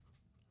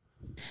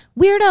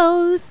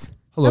Weirdos.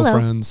 Hello,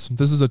 friends.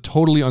 This is a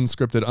totally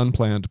unscripted,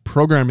 unplanned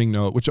programming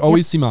note, which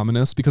always seem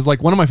ominous because,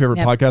 like, one of my favorite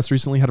podcasts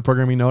recently had a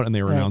programming note and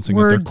they were announcing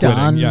that they're quitting.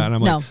 Done. Yeah, and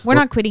I'm like, no, we're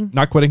not quitting.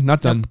 Not quitting,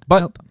 not done.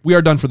 But we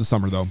are done for the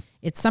summer, though.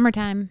 It's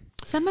summertime.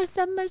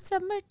 Summertime.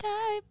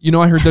 You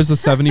know, I heard there's a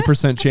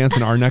 70% chance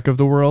in our neck of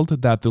the world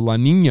that the La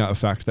Nina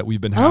effect that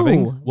we've been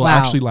having will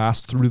actually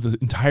last through the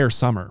entire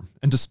summer.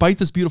 And despite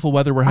this beautiful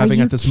weather we're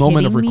having at this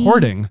moment of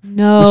recording,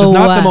 which is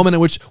not the moment at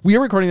which we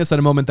are recording this at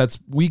a moment that's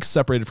weeks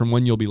separated from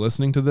when you'll be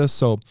listening to this.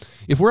 So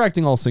if we're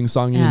acting all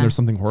sing-songy and there's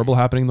something horrible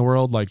happening in the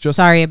world, like just...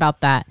 Sorry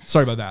about that.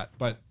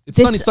 But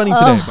it's sunny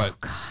today. But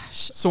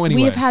gosh. So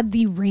anyway. We've had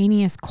the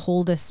rainiest,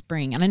 coldest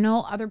spring. And I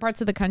know other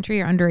parts of the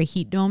country are under a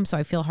heat dome, so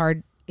I feel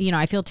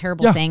I feel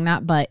terrible saying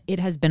that, but it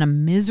has been a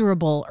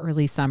miserable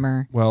early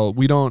summer. Well,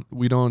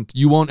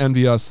 you won't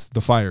envy us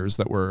the fires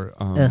that we're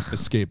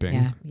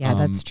escaping. Yeah,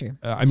 that's true.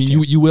 I mean,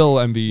 you will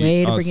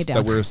envy us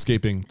that we're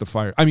escaping the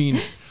fire. I mean,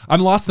 I'm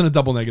lost in a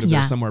double negative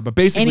there somewhere, but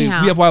basically we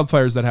have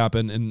wildfires that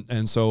happen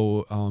and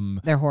so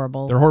they're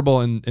horrible. They're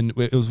horrible, and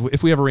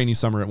if we have a rainy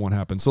summer, it won't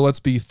happen. So let's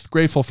be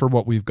grateful for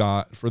what we've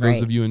got. For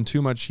those of you in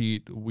too much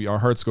heat, our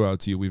hearts go out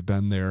to you. We've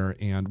been there,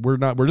 and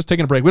we're just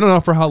taking a break. We don't know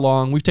for how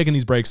long. We've taken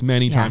these breaks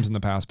many times in the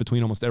past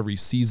between almost every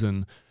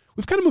season.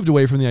 We've kind of moved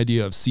away from the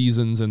idea of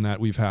seasons and that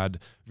we've had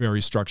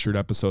very structured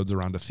episodes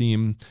around a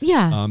theme.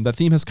 Yeah. That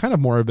theme has kind of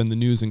more been the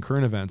news and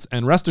current events.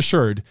 And rest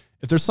assured,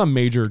 if there's some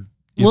major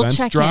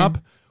events drop,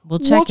 we'll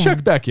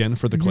check back in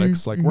for the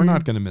clicks. Like we're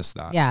not going to miss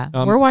that. Yeah.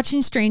 We're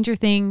watching Stranger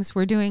Things.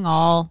 We're doing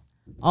all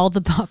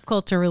the pop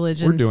culture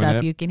religion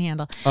stuff you can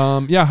handle.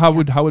 How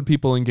would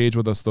people engage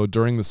with us though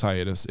during this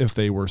hiatus if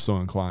they were so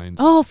inclined?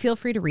 Oh, feel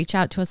free to reach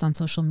out to us on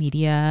social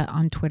media,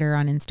 on Twitter,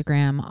 on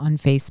Instagram, on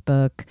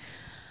Facebook.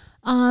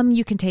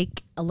 You can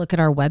take a look at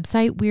our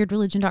website,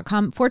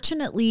 weirdreligion.com.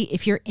 Fortunately,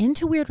 if you're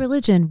into Weird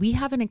Religion, we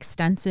have an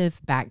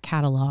extensive back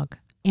catalog,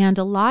 and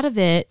a lot of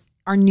it,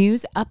 our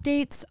news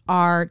updates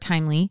are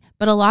timely,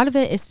 but a lot of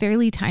it is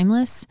fairly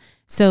timeless.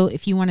 So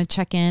if you want to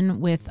check in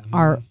with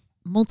our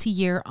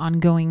multi-year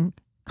ongoing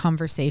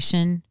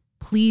conversation,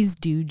 please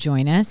do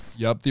join us.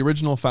 Yep. The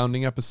original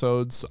founding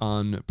episodes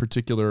on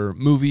particular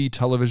movie,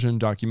 television,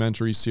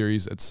 documentary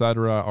series,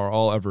 etc., are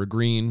all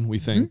evergreen, we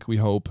think, we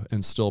hope,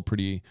 and still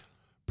pretty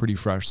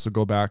fresh. So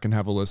go back and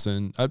have a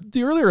listen.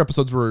 The earlier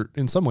episodes were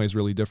in some ways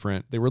really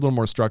different. They were a little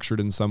more structured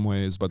in some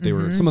ways, but they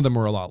were, some of them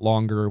were a lot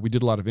longer. We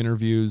did a lot of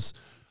interviews.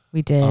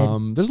 We did.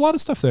 There's a lot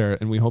of stuff there,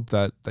 and we hope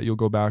that you'll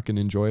go back and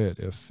enjoy it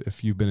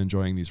if you've been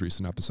enjoying these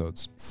recent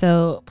episodes.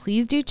 So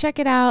please do check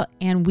it out,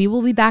 and we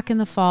will be back in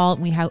the fall.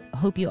 We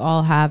hope you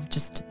all have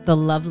just the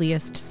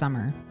loveliest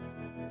summer.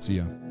 See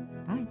ya.